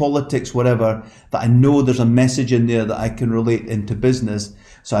 about politics, whatever, that I know there's a message in there that I can relate into business.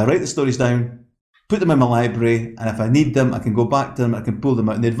 So I write the stories down, put them in my library, and if I need them, I can go back to them, I can pull them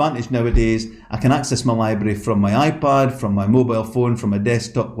out. And the advantage nowadays, I can access my library from my iPad, from my mobile phone, from my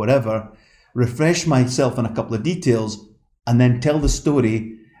desktop, whatever, refresh myself on a couple of details, and then tell the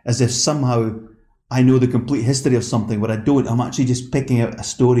story as if somehow I know the complete history of something, where I don't. I'm actually just picking out a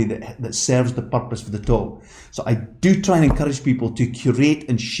story that serves the purpose for the talk. So I do try and encourage people to curate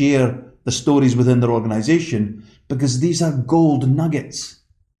and share the stories within their organization, because these are gold nuggets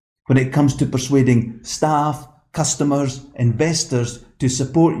when it comes to persuading staff, customers, investors to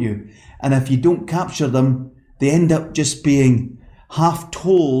support you. And if you don't capture them, they end up just being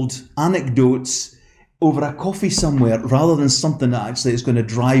half-told anecdotes over a coffee somewhere, rather than something that actually is going to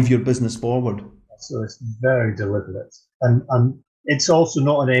drive your business forward. So it's very deliberate. And it's also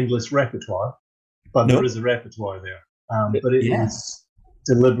not an endless repertoire, but there is a repertoire there. But it is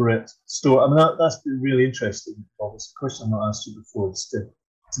deliberate story. I mean, that's been really interesting. Well, it's a question I've not asked you before. It's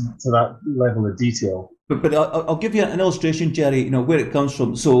to that level of detail. But I'll give you an illustration, Jerry, where it comes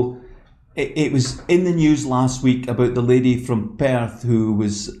from. So it was in the news last week about the lady from Perth who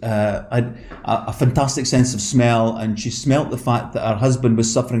was had a fantastic sense of smell, and she smelt the fact that her husband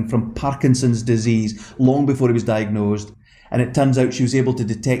was suffering from Parkinson's disease long before he was diagnosed. And it turns out she was able to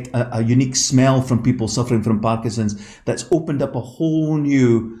detect a unique smell from people suffering from Parkinson's that's opened up a whole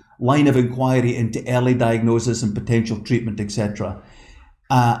new line of inquiry into early diagnosis and potential treatment, etc.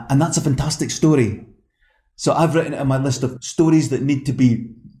 And that's a fantastic story. So I've written it on my list of stories that need to be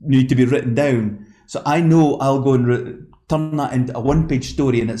written down. So I know I'll go and turn that into a one-page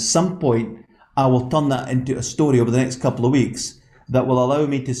story, and at some point I will turn that into a story over the next couple of weeks that will allow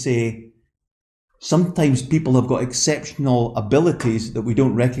me to say, sometimes people have got exceptional abilities that we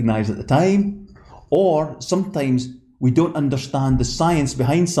don't recognize at the time, or sometimes we don't understand the science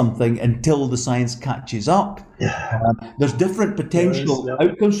behind something until the science catches up. There's different potential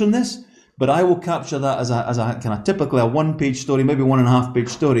outcomes from this, but I will capture that as a kind of typically a one-page story, maybe 1.5-page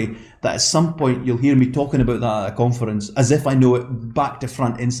story, that at some point you'll hear me talking about that at a conference as if I know it back to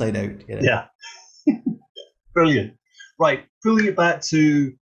front, inside out. Yeah. Brilliant. Right, pulling it back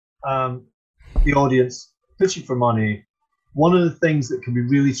to the audience, pitching for money, one of the things that can be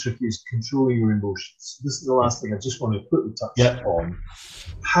really tricky is controlling your emotions. This is the last thing I just want to quickly touch on.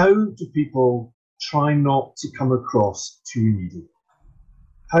 How do people try not to come across too needy?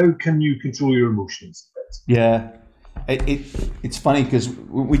 How can you control your emotions? Yeah, it's funny because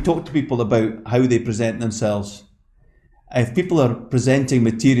we talk to people about how they present themselves. If people are presenting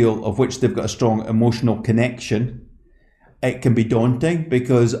material of which they've got a strong emotional connection, it can be daunting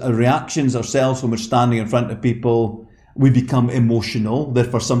because our reactions ourselves when we're standing in front of people, we become emotional.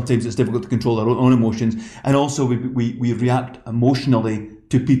 Therefore, sometimes it's difficult to control our own emotions. And also we react emotionally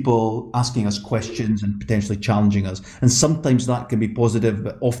to people asking us questions and potentially challenging us. And sometimes that can be positive,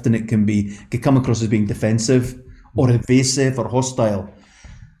 but often it can come across as being defensive or evasive or hostile.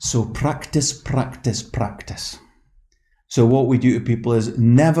 So practice, practice, practice. So what we do to people is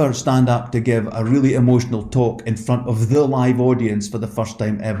never stand up to give a really emotional talk in front of the live audience for the first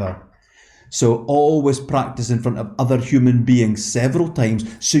time ever. So always practice in front of other human beings several times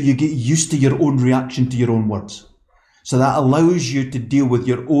so you get used to your own reaction to your own words. So that allows you to deal with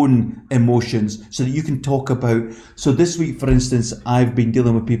your own emotions so that you can talk about. So this week, for instance, I've been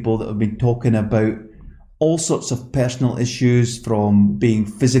dealing with people that have been talking about all sorts of personal issues, from being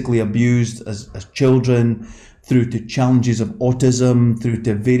physically abused as children, through to challenges of autism, through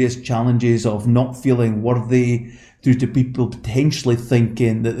to various challenges of not feeling worthy, through to people potentially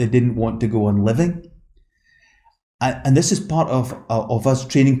thinking that they didn't want to go on living. And this is part of us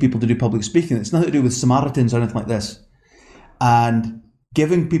training people to do public speaking. It's nothing to do with Samaritans or anything like this. And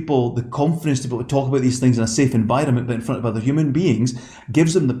giving people the confidence to be able to talk about these things in a safe environment, but in front of other human beings,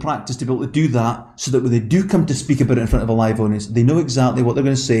 gives them the practice to be able to do that so that when they do come to speak about it in front of a live audience, they know exactly what they're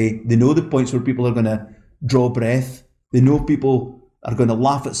going to say. They know the points where people are going to draw breath. They know people are going to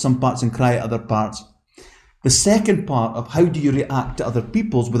laugh at some parts and cry at other parts. The second part of how do you react to other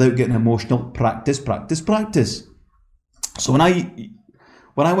people's without getting emotional, practice, practice, practice. So when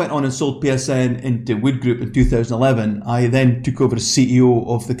I went on and sold PSN into Wood Group in 2011, I then took over as CEO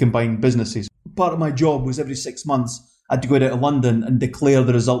of the combined businesses. Part of my job was every 6 months, I had to go down to London and declare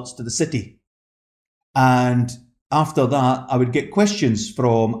the results to the city. And after that, I would get questions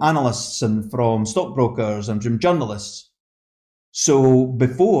from analysts and from stockbrokers and from journalists. So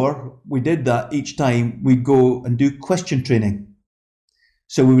before we did that, each time we'd go and do question training.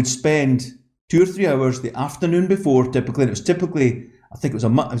 So we would spend 2 or 3 hours the afternoon before, typically, and it was typically, I think it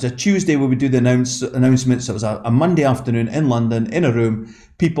was a Tuesday we would do the announcements. It was a Monday afternoon in London, in a room,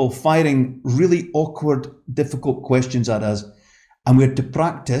 people firing really awkward, difficult questions at us. And we had to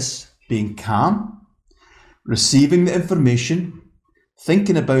practice being calm, receiving the information,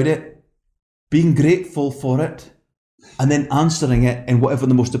 thinking about it, being grateful for it, and then answering it in whatever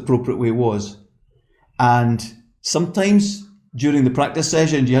the most appropriate way was. And sometimes during the practice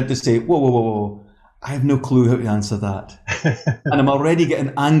sessions, you had to say, whoa, I have no clue how to answer that. And I'm already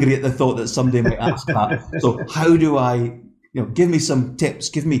getting angry at the thought that somebody might ask that. So how do I, give me some tips,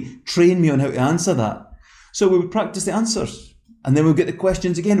 train me on how to answer that. So we would practice the answers. And then we'd get the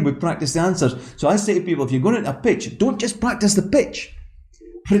questions again and we'd practice the answers. So I say to people, if you're going into a pitch, don't just practice the pitch.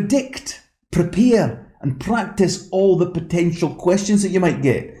 Predict, prepare, and practice all the potential questions that you might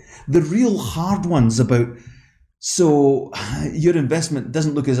get. The real hard ones about, so your investment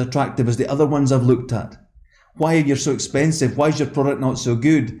doesn't look as attractive as the other ones I've looked at. Why are you so expensive? Why is your product not so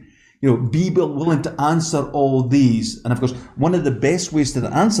good? Be willing to answer all these. And of course, one of the best ways to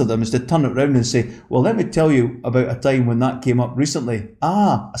answer them is to turn it around and say, well, let me tell you about a time when that came up recently.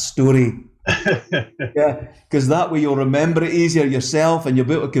 A story. Yeah, because that way you'll remember it easier yourself and you'll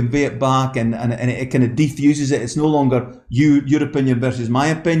be able to convey it back and it kind of defuses it. It's no longer your opinion versus my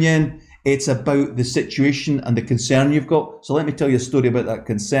opinion. It's about the situation and the concern you've got. So let me tell you a story about that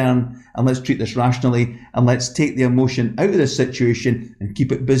concern, and let's treat this rationally, and let's take the emotion out of this situation and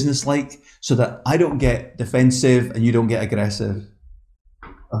keep it business-like so that I don't get defensive and you don't get aggressive.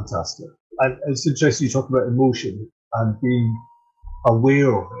 Fantastic. And it's interesting you talk about emotion and being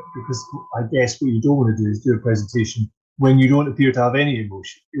aware of it, because I guess what you don't want to do is do a presentation when you don't appear to have any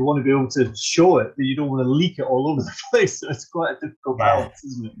emotion. You want to be able to show it, but you don't want to leak it all over the place. So it's quite a difficult balance,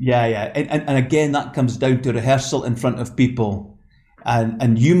 isn't it? Yeah. And again, that comes down to rehearsal in front of people.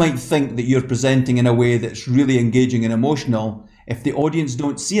 And you might think that you're presenting in a way that's really engaging and emotional. If the audience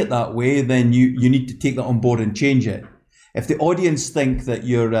don't see it that way, then you need to take that on board and change it. If the audience think that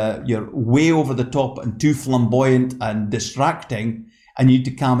you're way over the top and too flamboyant and distracting, and you need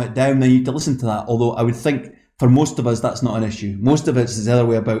to calm it down, then you need to listen to that. Although I would think for most of us, that's not an issue. Most of it is the other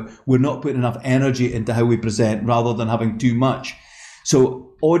way about. We're not putting enough energy into how we present rather than having too much.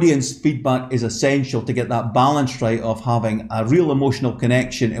 So audience feedback is essential to get that balance right of having a real emotional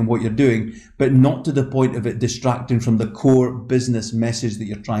connection in what you're doing, but not to the point of it distracting from the core business message that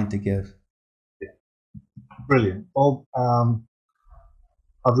you're trying to give. Yeah. Brilliant. Bob,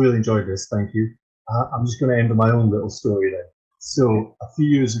 I've really enjoyed this. Thank you. I'm just going to end on my own little story then. So a few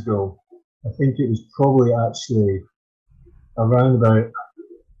years ago, I think it was probably actually around about,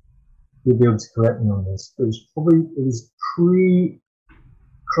 you'll be able to correct me on this, it was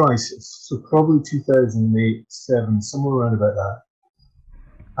pre-crisis, so probably 2008, 2007, somewhere around about that.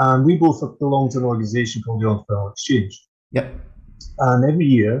 And we both belong to an organisation called the Entrepreneurial Exchange. Yep. And every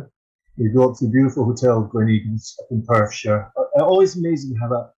year, we go up to the beautiful hotel Gleneagles up in Perthshire. It's always amazing how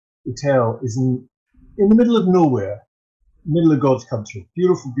that hotel is in the middle of nowhere, middle of God's country.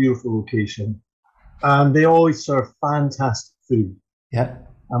 Beautiful, beautiful location. And they always serve fantastic food. Yeah.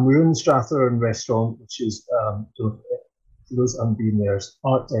 And we're in the Strathairn restaurant, which is, for those that haven't been there, it's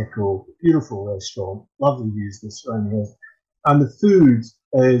Art Deco, beautiful restaurant, lovely views, the surrounding hills. And the food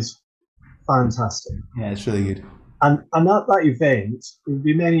is fantastic. Yeah, it's really good. And at that event, there would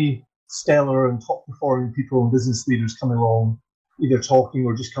be many stellar and top performing people and business leaders coming along, either talking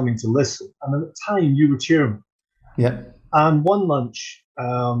or just coming to listen. And at the time, you were chairman. Yeah. And one lunch,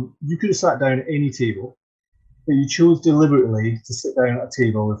 you could have sat down at any table, but you chose deliberately to sit down at a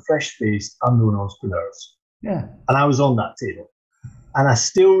table with fresh-faced, unknown entrepreneurs. Yeah. And I was on that table. And I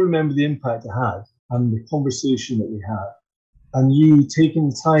still remember the impact it had and the conversation that we had. And you taking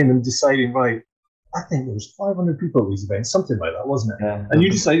the time and deciding, right, I think there was 500 people at these events, something like that, wasn't it? Yeah. And you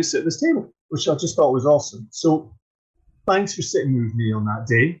decided to sit at this table, which I just thought was awesome. So thanks for sitting with me on that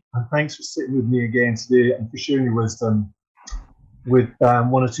day. And thanks for sitting with me again today and for sharing your wisdom with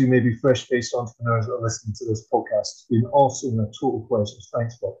one or two maybe fresh-faced entrepreneurs that are listening to this podcast. It's been awesome and a total pleasure.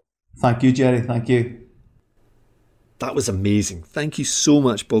 Thanks, Bob. Thank you, Jerry. Thank you. That was amazing. Thank you so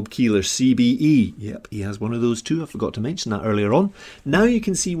much, Bob Keiller, CBE. Yep, he has one of those too. I forgot to mention that earlier on. Now you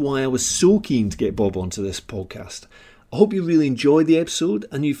can see why I was so keen to get Bob onto this podcast. I hope you really enjoyed the episode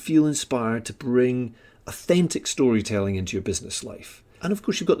and you feel inspired to bring authentic storytelling into your business life. And of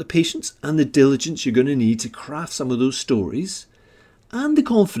course, you've got the patience and the diligence you're going to need to craft some of those stories, and the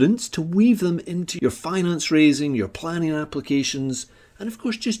confidence to weave them into your finance raising, your planning applications, and of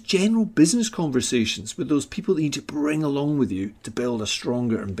course just general business conversations with those people that you need to bring along with you to build a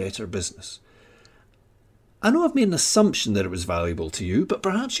stronger and better business. I know I've made an assumption that it was valuable to you, but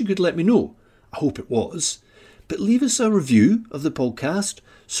perhaps you could let me know. I hope it was. But leave us a review of the podcast,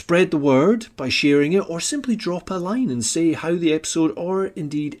 spread the word by sharing it, or simply drop a line and say how the episode, or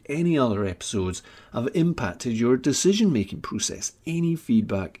indeed any other episodes, have impacted your decision-making process. Any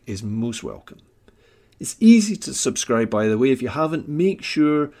feedback is most welcome. It's easy to subscribe, by the way. If you haven't, make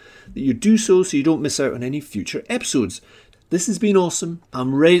sure that you do so you don't miss out on any future episodes. This has been awesome.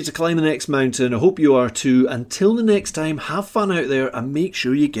 I'm ready to climb the next mountain. I hope you are too. Until the next time, have fun out there and make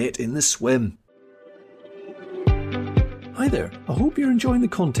sure you get in the swim. Hi there, I hope you're enjoying the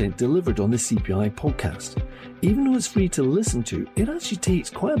content delivered on the CPI podcast. Even though it's free to listen to, it actually takes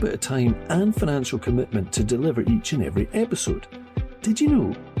quite a bit of time and financial commitment to deliver each and every episode. Did you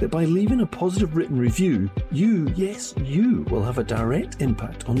know that by leaving a positive written review, you, yes, you, will have a direct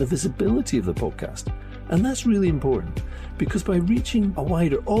impact on the visibility of the podcast? And that's really important, because by reaching a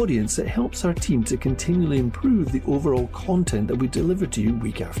wider audience, it helps our team to continually improve the overall content that we deliver to you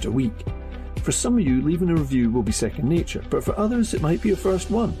week after week. For some of you, leaving a review will be second nature, but for others, it might be a first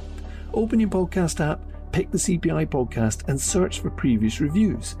one. Open your podcast app, pick the CPI podcast and search for previous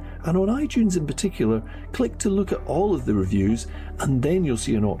reviews. And on iTunes in particular, click to look at all of the reviews, and then you'll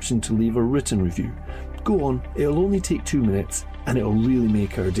see an option to leave a written review. Go on, it'll only take 2 minutes and it'll really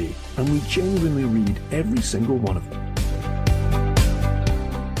make our day. And we genuinely read every single one of them.